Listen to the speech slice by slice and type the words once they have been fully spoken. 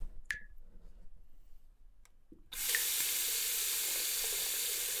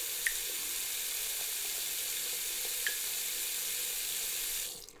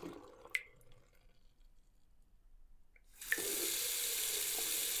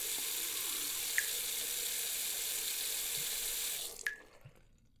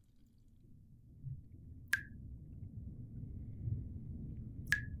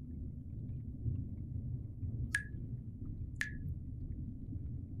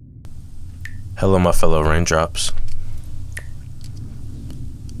Hello, my fellow raindrops.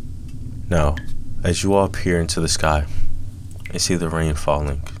 Now, as you all peer into the sky and see the rain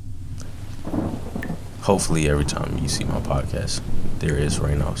falling, hopefully every time you see my podcast, there is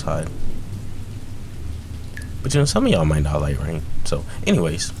rain outside. But some of y'all might not like rain. So,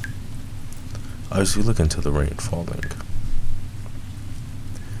 anyways, as we look into the rain falling,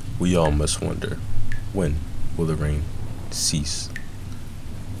 we all must wonder, when will the rain cease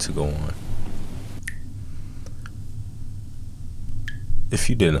to go on? If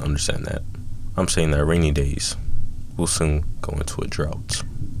you didn't understand that, I'm saying that rainy days will soon go into a drought.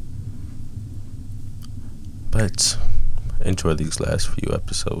 But enjoy these last few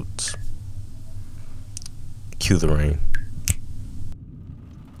episodes. Cue the rain.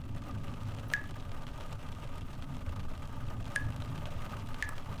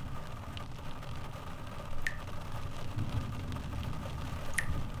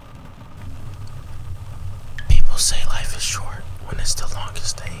 People say life is short when it's the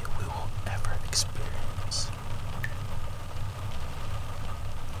longest day we will ever experience.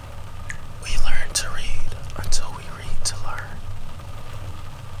 We learn to read until we read to learn.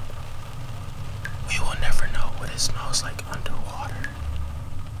 We will never know what it smells like underwater.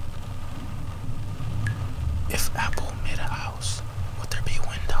 If Apple made a house, would there be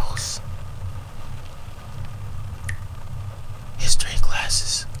windows? History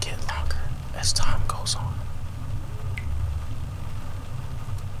classes get longer as time goes on.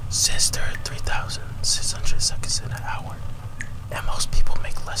 Since there are 3,600 seconds in an hour, and most people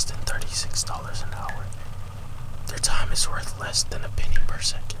make less than $36 an hour, their time is worth less than a penny per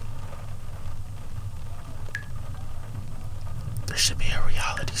second. There should be a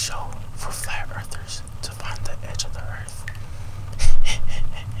reality show for flat earthers to find the edge of the earth.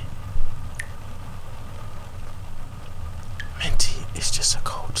 Minty is just a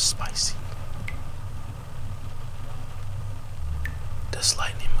cold spicy. Does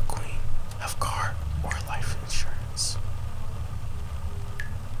Lightning McQueen have car or life insurance?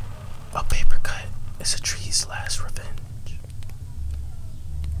 A paper cut is a tree's last revenge.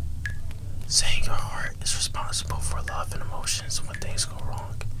 Saying your heart is responsible for love and emotions when things go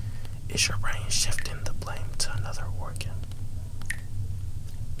wrong is your brain shifting the blame to another organ.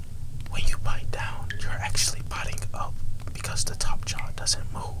 When you bite down, you're actually biting up because the top jaw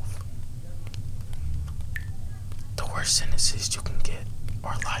doesn't move. The worst sentences you can get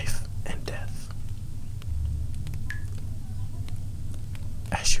are life and death.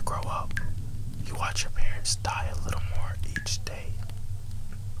 As you grow up, you watch your parents die a little more each day.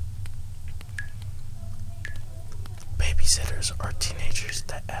 Babysitters are teenagers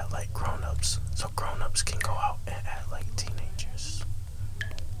that act like grown-ups, so grown-ups can go out and act like teenagers.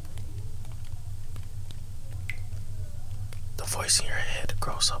 The voice in your head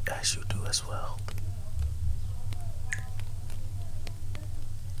grows up as you do as well.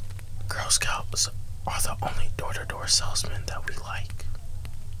 Girl Scouts are the only door-to-door salesmen that we like.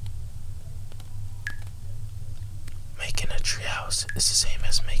 Making a treehouse is the same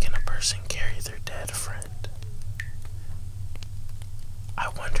as making a person carry their dead friend. I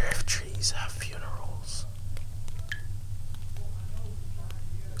wonder if trees have funerals.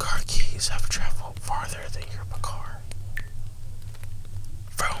 Car keys have traveled farther than your car.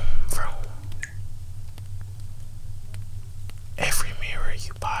 Vroom, vroom. Every mirror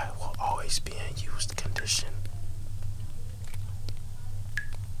you buy will always be in used condition.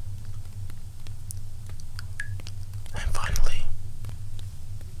 And finally,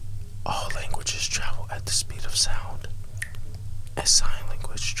 all languages travel at the speed of sound, and sign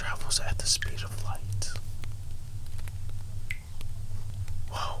language travels at the speed of light.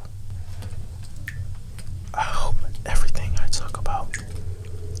 Whoa. I hope everything I talk about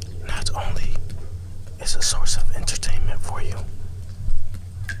not only is a source of entertainment for you,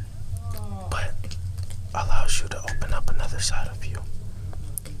 but allows you to open up another side of you,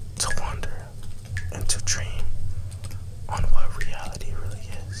 to wonder and to dream on what reality really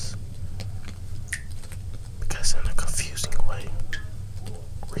is. Because in a confusing way,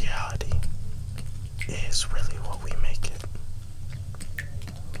 reality is really what we make it.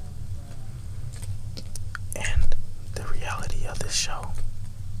 And the reality of this show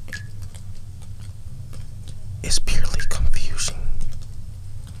is purely confusing,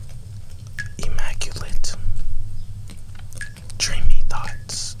 immaculate, dreamy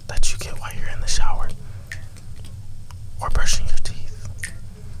thoughts that you get while you're in the shower, or brushing your teeth,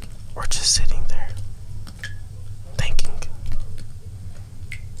 or just sitting there thinking.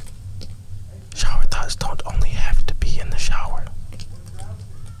 Shower thoughts don't only have to be in the shower.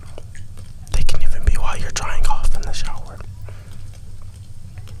 They can even be while you're drying off in the shower.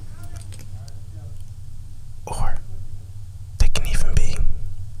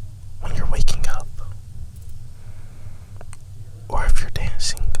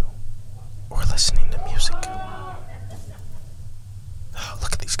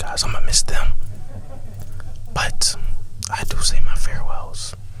 these guys. I'm gonna miss them. But I do say my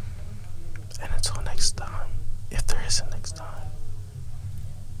farewells. And until next time, if there is a next time,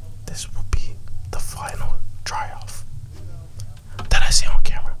 this will be the final try off.